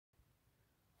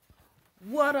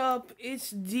What up?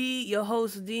 It's D, your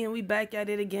host D, and we back at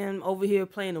it again over here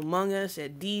playing Among Us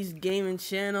at D's Gaming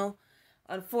Channel.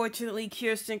 Unfortunately,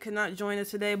 Kirsten could not join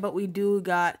us today, but we do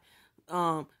got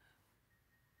um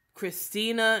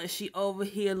Christina. She over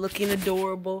here looking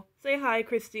adorable. Say hi,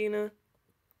 Christina.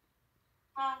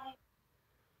 Hi.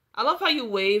 I love how you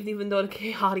waved even though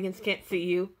the audience can't see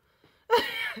you.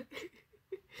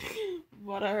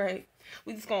 But alright.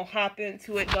 We just gonna hop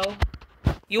into it though.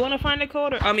 You wanna find the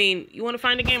code you wanna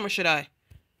find the game or should I?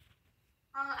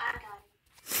 I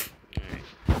got Alright.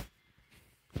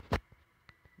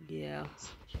 Yeah.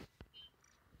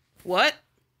 What?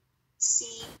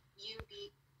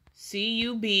 CUB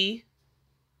CUB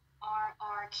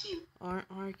RRQ.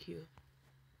 RRQ.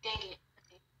 Dang it.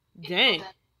 Okay. Dang.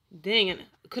 Dang it.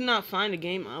 Could not find the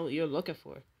game you're looking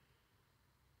for.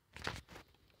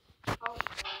 Oh,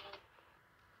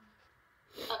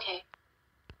 okay. Okay.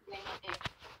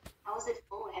 How is it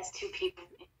full? It has two people.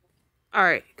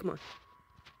 Alright, come on.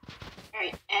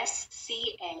 Alright.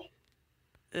 SCA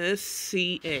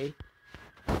SCA.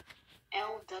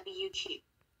 LWQ.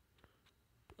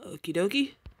 Okie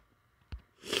dokie.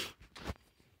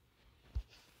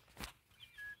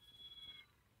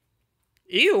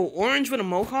 Ew, orange with a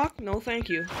mohawk? No, thank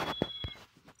you.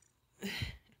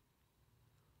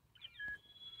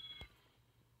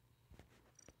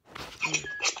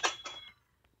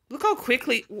 Look how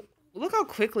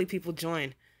quickly people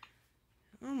join.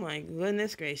 Oh my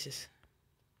goodness gracious.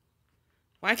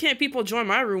 Why can't people join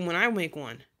my room when I make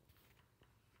one?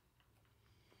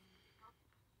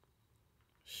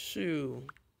 Shoo.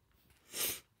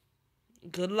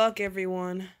 Good luck,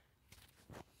 everyone.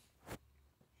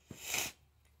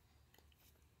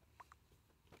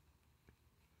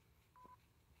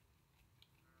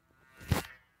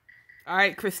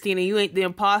 Alright, Christina, you ain't the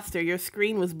imposter. Your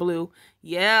screen was blue.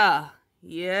 Yeah.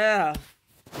 Yeah.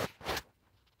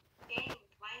 Dang,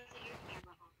 why isn't your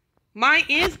camera on? Mine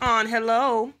is on.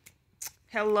 Hello.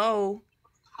 Hello.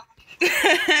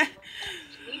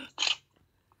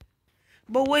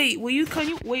 But wait,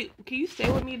 can you stay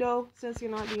with me though, since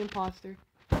you're not the imposter?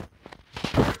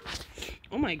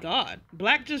 Oh my god.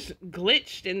 Black just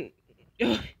glitched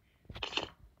and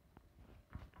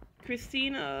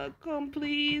Christina, come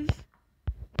please.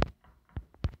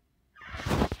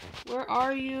 Where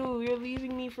are you? You're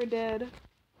leaving me for dead.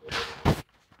 I'm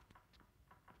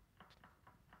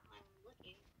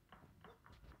looking.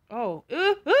 Oh.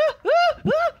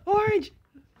 Orange.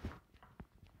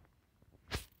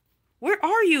 Where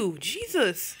are you?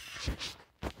 Jesus.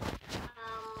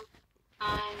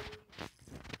 I'm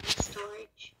in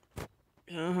storage.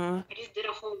 Uh-huh. I just did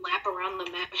a whole lap around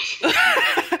the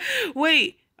map.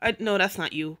 Wait. No, that's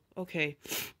not you. Okay.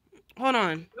 Hold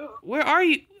on. Where are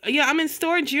you? Yeah, I'm in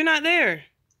storage. You're not there.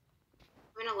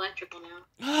 I'm in electrical now.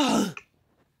 Ugh.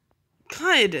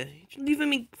 God. You're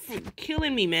leaving me,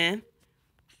 killing me, man.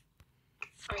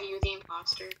 Are you the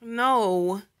imposter?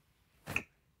 No.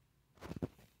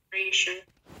 Are you sure?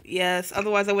 Yes,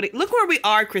 otherwise I would. Look where we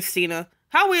are, Christina.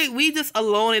 How we just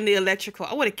alone in the electrical?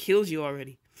 I would have killed you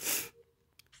already.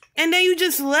 And then you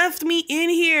just left me in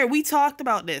here. We talked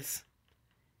about this.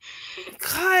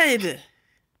 God.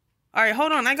 All right,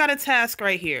 hold on. I got a task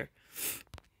right here.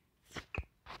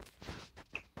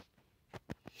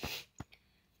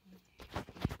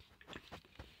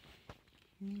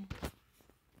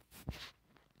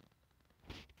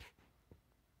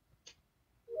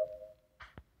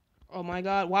 Oh my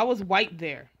god, why was white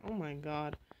there? Oh my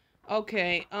god.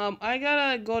 Okay, I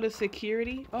gotta go to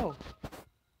security. Oh.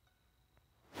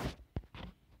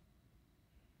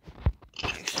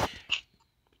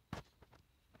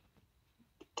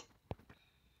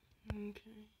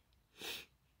 Okay.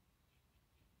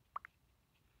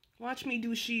 Watch me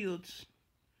do shields.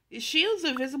 Is shields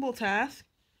a visible task?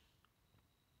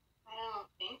 I don't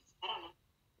think so. I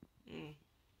don't know.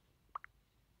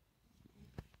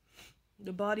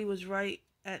 The body was right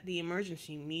at the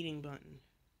emergency meeting button.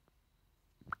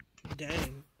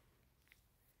 Dang.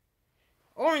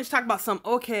 Orange talk about some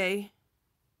okay.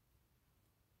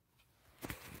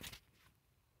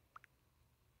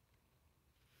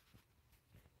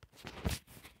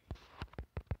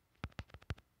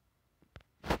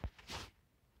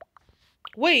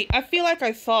 Wait, I feel like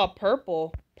I saw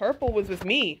purple. Purple was with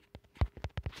me.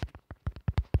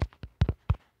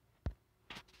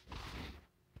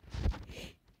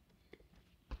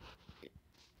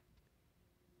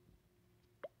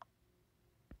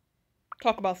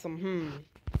 Talk about some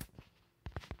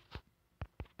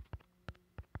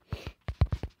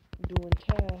doing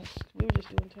tasks. We were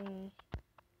just doing tasks.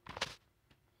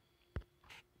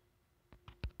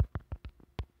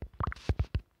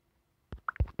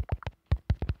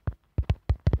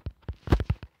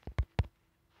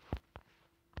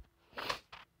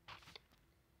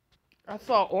 I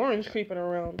saw orange creeping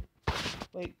around.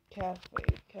 Wait, calf.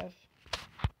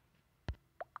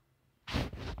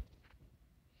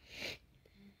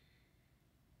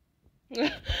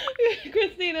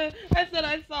 Christina, I said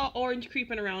I saw orange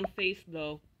creeping around face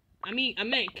though. I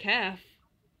meant calf.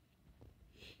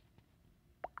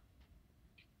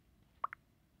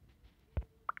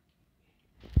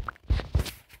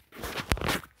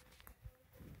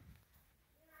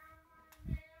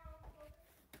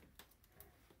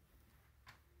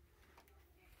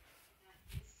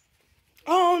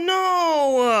 Oh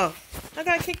no! I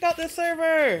got kicked out the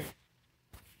server.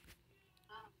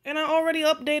 And I already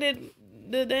updated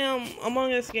the damn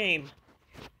Among Us game.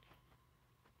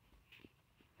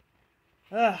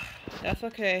 Ugh, that's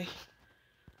okay.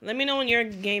 Let me know when your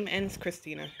game ends,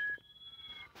 Christina.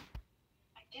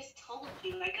 I just told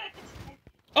you I got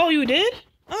disconnected. Oh, you did?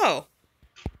 Oh.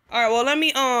 Alright, well let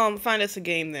me find us a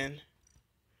game then.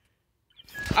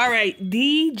 Alright,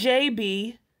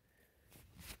 DJB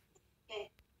Okay.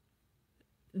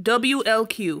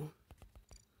 WLQ.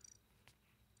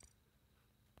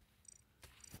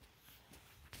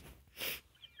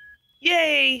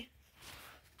 Yay!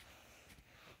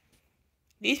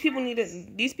 These people need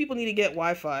to get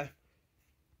Wi-Fi.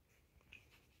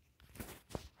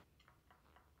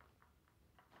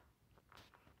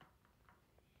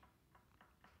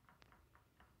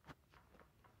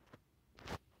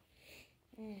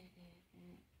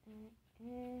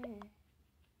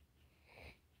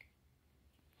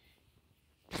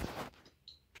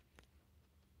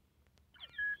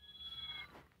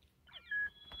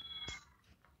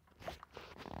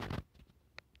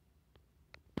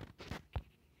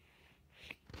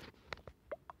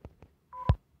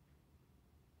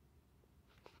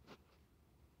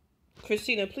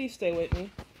 Christina, please stay with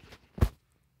me.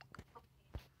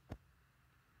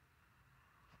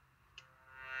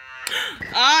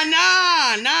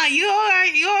 Nah, you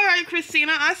alright,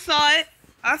 Christina. I saw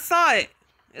it.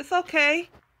 It's okay.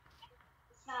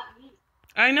 It's not me.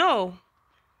 I know.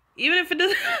 Even if it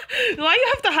doesn't, why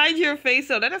you have to hide your face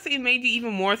though? That doesn't make you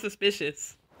even more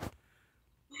suspicious.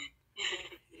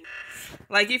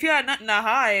 Like if you had nothing to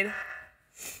hide.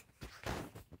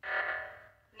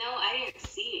 No, I didn't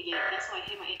see it yet. That's why I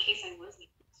hid my in case I wasn't.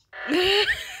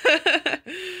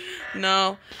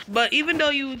 No, but even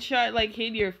though you tried like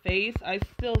hid your face, I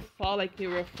still saw like it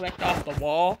reflect off the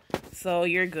wall, so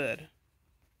you're good.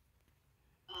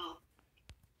 Oh.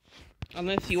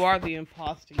 Unless you are the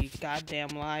imposter, you goddamn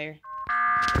liar.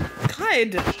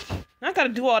 God, I gotta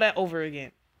do all that over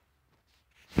again.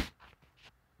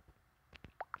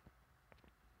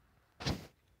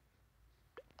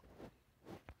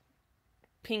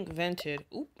 Pink vented.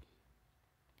 Oop.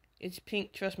 It's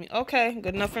pink, trust me. Okay,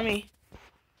 good enough for me.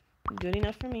 Good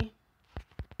enough for me.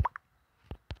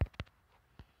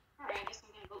 Alright, I guess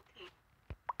I'm gonna vote pink.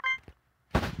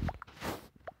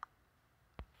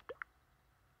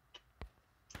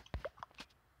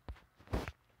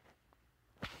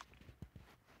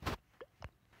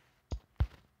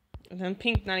 And then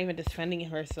Pink not even defending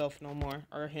herself no more,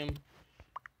 or him.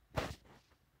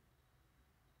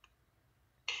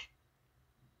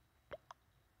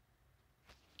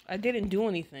 I didn't do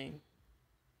anything.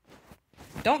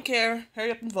 Don't care.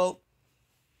 Hurry up and vote.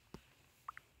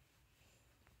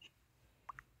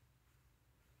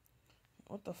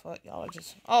 What the fuck? Y'all are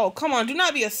just... Oh, come on. Do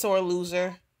not be a sore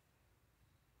loser.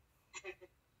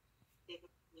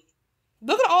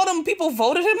 Look at all them people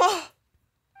voted him up.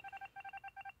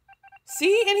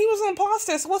 See? And he was an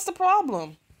imposter, so what's the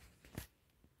problem?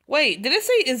 Wait, did it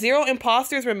say 0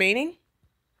 imposters remaining?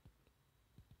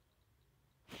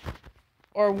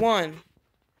 Or 1?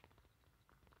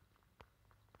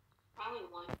 Probably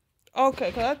 1.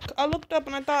 Okay, cause I looked up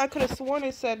and I thought I could have sworn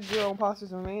it said 0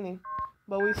 imposters remaining.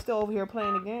 But we're still over here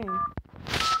playing the game.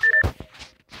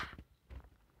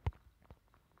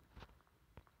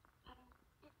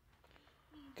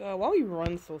 God, why we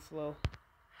run so slow?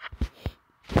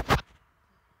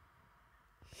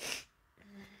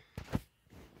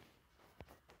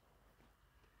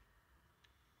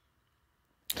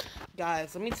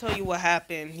 Guys, let me tell you what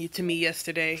happened to me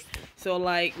yesterday. So,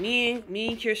 like, me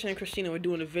and Kirsten and Christina were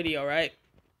doing a video, right?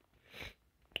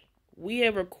 We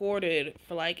had recorded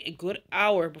for, like, a good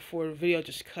hour before the video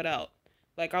just cut out.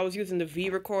 Like, I was using the V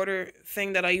recorder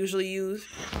thing that I usually use.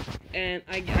 And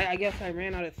I guess I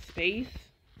ran out of space.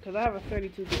 Because I have a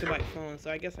 32 gigabyte phone,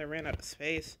 so I guess I ran out of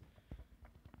space.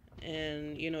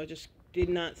 And, you know, just did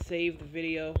not save the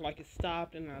video. Like, it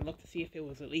stopped, and I looked to see if it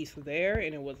was at least there,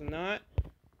 and it was not.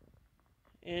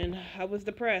 And I was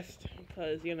depressed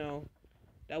because, you know,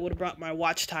 that would have brought my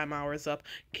watch time hours up.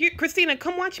 Christina,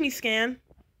 come watch me scan.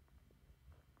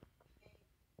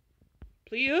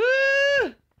 Please.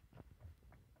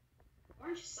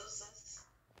 Orange is so sus.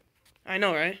 I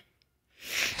know, right?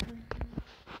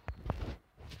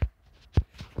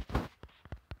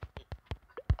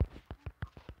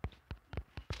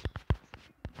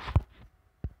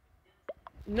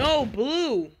 No,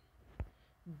 blue.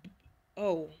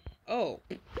 Oh.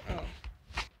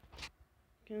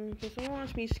 Can someone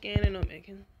watch me scanning up,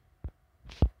 Megan?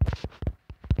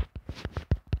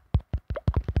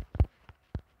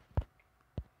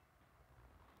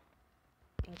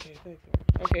 Okay, thanks,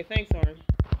 Orange. Okay, thanks, Orange.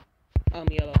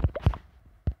 Yellow.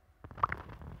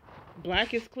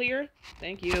 Black is clear.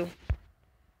 Thank you.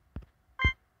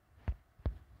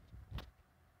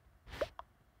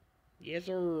 Yes,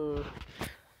 sir.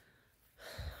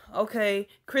 Okay,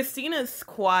 Christina's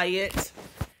quiet.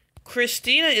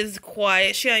 Christina is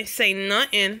quiet. She ain't say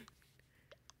nothing.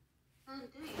 I'm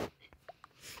doing it.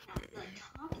 I'm not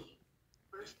talking.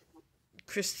 First of all.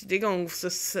 Chris, they gonna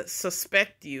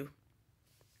suspect you.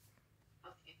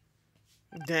 Okay.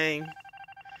 Dang.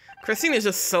 Christina's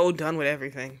just so done with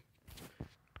everything.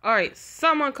 Alright,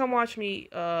 someone come watch me.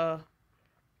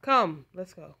 Come.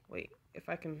 Let's go. Wait, if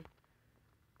I can.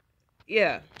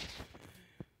 Yeah.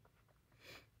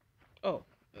 Oh.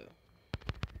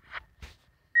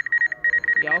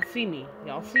 Y'all see me.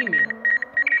 Y'all see me.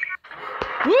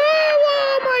 Woo!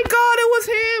 Oh my god, it was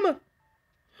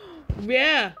him!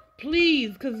 Yeah,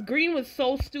 please, because green was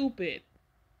so stupid.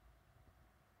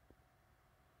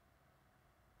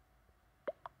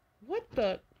 What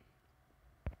the?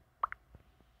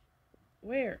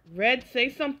 Where? Red, say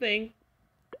something.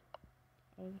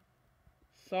 Oh.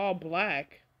 Saw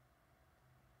black.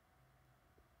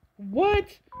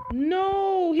 What?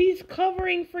 No, he's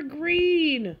covering for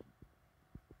green.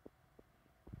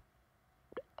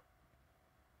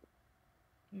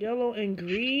 Yellow and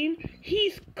green?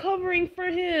 He's covering for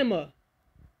him.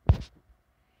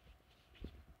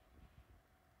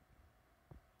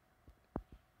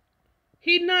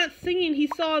 He's not singing. He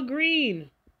saw green.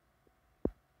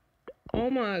 Oh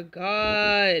my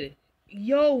god.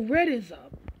 Yo, red is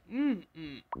up.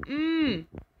 Green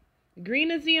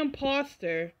is the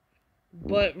imposter,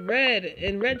 but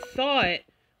red saw it,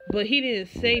 but he didn't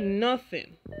say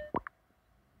nothing.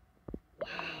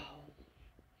 Wow.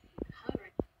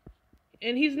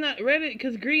 And he's not red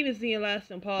because green is the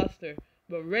last imposter,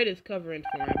 but red is covering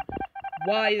for him.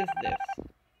 Why is this?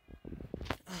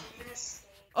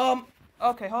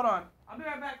 Okay, hold on. I'll be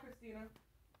right back, Christina.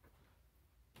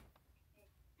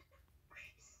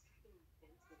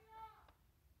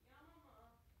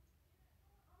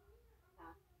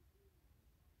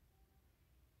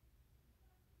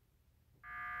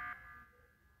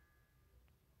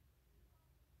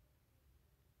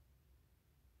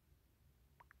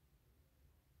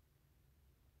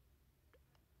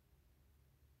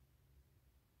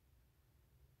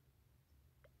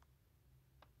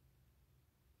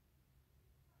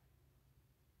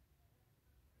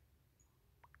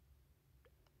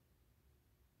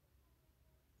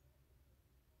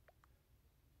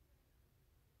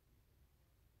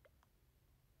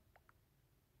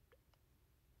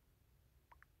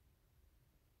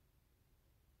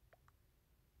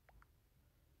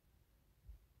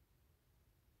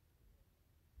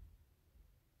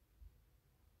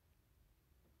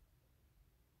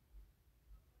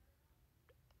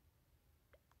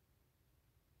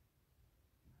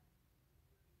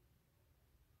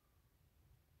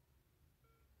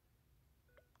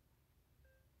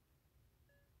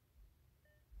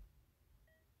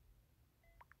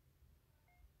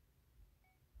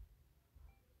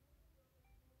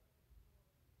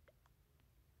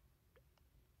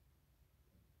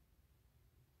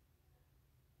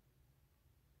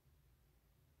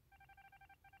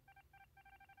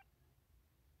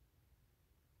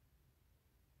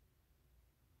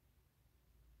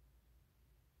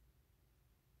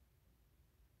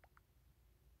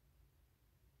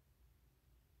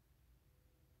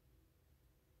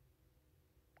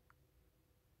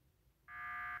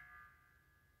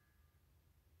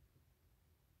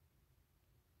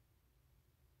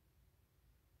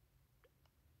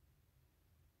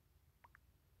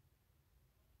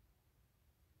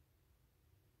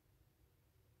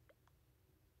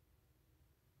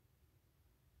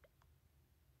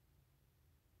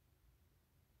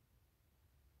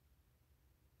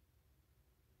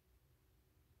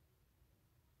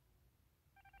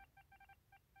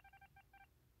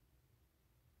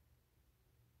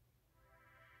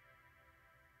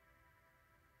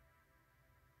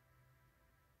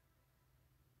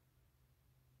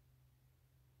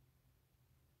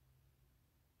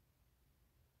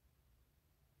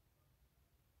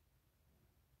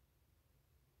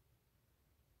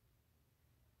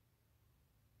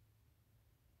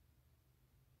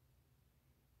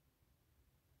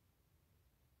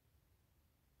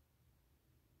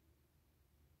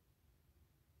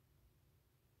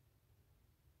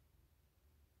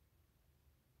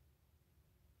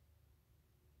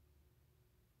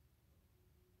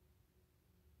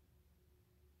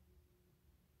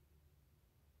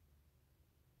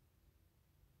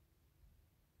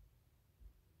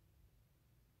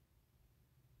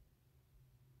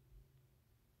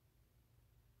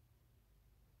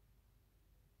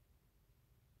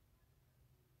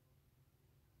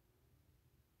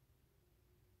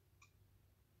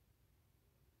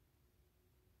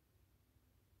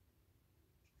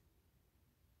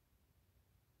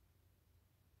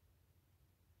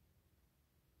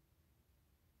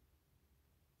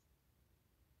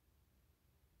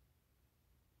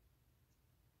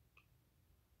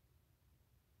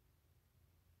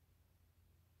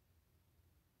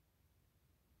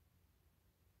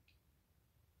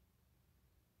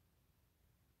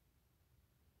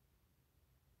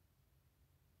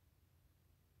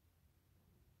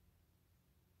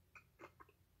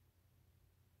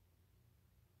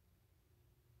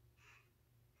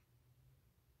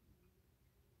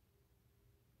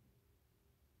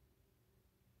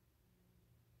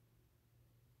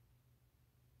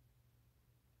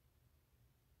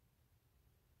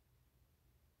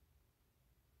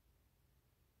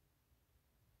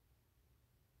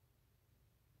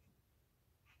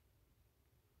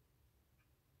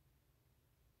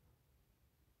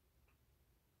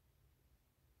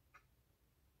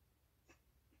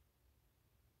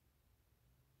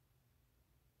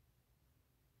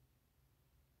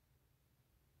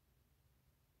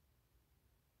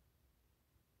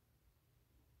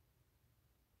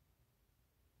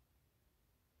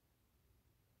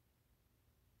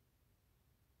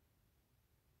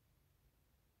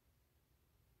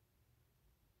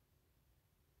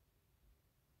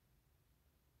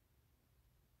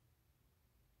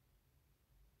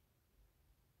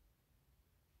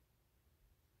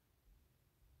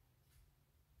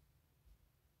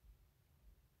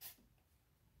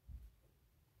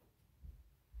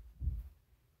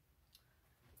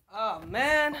 Oh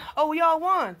man. Oh, y'all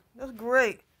won. That's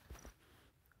great.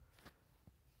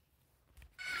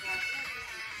 Yeah, I feel like this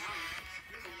is dumb.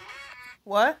 It was annoying.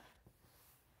 What?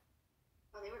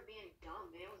 Oh, they were being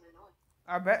dumb, man. It was annoying.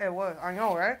 I bet it was. I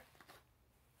know, right?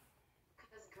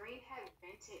 Because Green had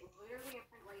vented literally in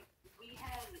front, like, we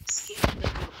had skipped the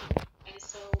group. And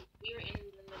so we were in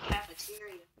the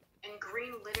cafeteria. And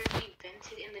Green literally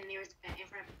vented in the nearest vent in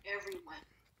front of everyone.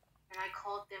 And I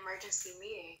called the emergency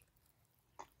meeting.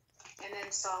 And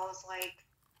then Saul was like,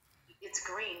 it's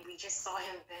Green. We just saw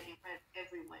him vent in front of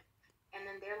everyone. And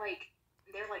then they're like,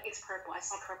 it's purple. I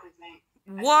saw purple vent.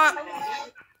 What?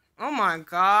 Oh my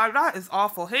god, that is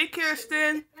awful. Hey,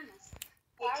 Kirsten.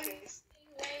 Ooh,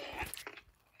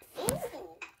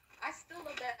 I still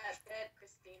love that bed,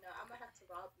 Christina. I'm gonna have to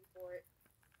rob you for it.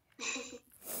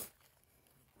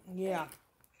 Yeah.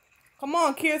 Come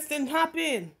on, Kirsten, hop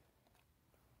in.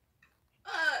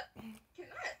 Can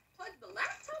I plug the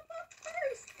laptop up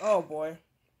first? Oh boy.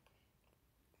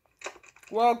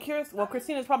 Well,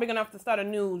 Christina's probably gonna have to start a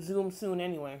new Zoom soon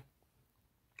anyway.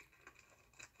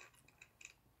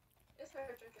 It's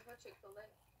her drinking her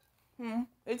Chick-fil-A.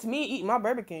 It's me eating my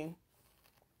Burger King.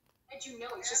 How'd you know?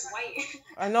 It's just white.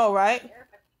 I know, right?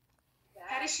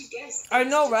 How did she guess? I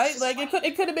know, right? Just Like white.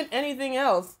 it could have been anything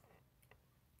else.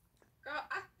 Girl,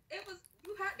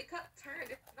 you had the cup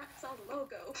turned if I saw the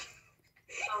logo.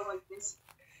 Oh, like this.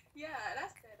 Yeah,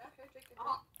 that's it. That's her drinking.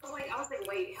 I was like,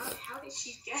 wait, how did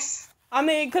she guess? I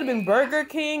mean, it could have been Burger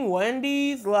King,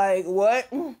 Wendy's, like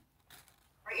what? Right,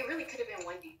 it really could have been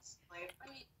Wendy's. Like, I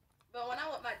mean, but when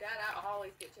I'm with my dad, I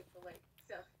always get Chick-fil-A.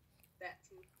 So that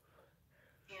too.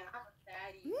 yeah, I'm a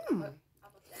daddy. Mm.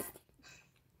 I'm a dad.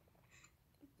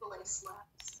 Chick-fil-A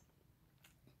slaps.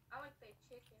 I like their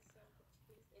chicken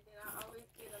sandwiches, and then I always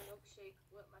get a milkshake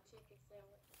with my chicken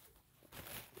sandwich.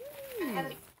 I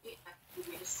haven't eaten my food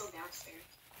yet. It's still downstairs.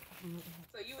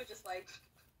 So you were just like,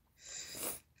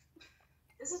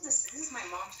 This is my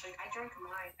mom's drink. I drank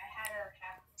mine. I had a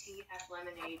half tea, half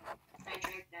lemonade. I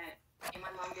drank that, and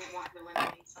my mom didn't want her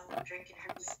lemonade, so I'm drinking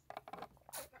hers.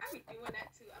 I be doing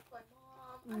that too. I'm like,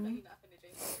 Mom, I know you're not gonna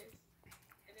drink this.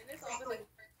 And then it's always like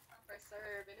first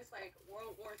serve, and it's like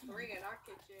World War III in our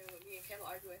kitchen when me and Kendall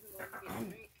arguing who's going to get a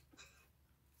drink.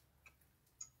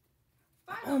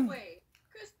 By the way,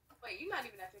 Chris, wait, you're not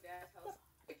even at your dad's house.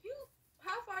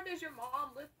 How far does your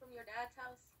mom live from your dad's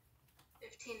house?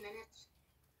 15 minutes.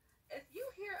 If you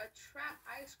hear a trap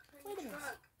ice cream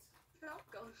truck, don't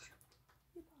go.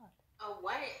 Oh,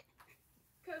 what?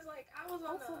 Cause like I was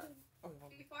on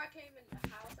before I came in the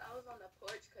house, I was on the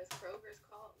porch because Kroger's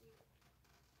called me,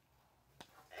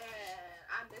 and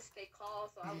I missed their call,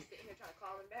 so I was sitting here trying to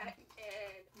call them back,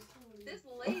 and this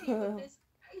lady with this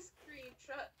ice cream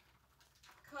truck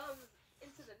comes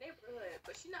into the neighborhood,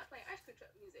 but she's not playing ice cream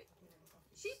truck music.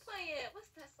 She playing,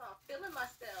 what's that song? Feeling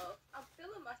Myself. I'm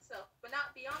feeling myself, but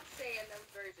not Beyonce and them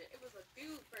version. It was a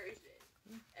dude version,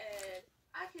 and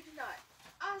I kid you not,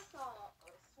 I saw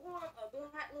a swarm of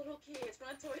black little kids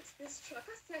run towards this truck.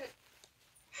 I said,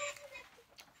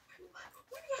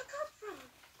 where do y'all come from?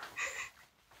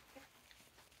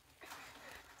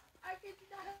 I kid you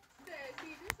not. I said,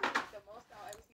 see, this is the most I'll ever see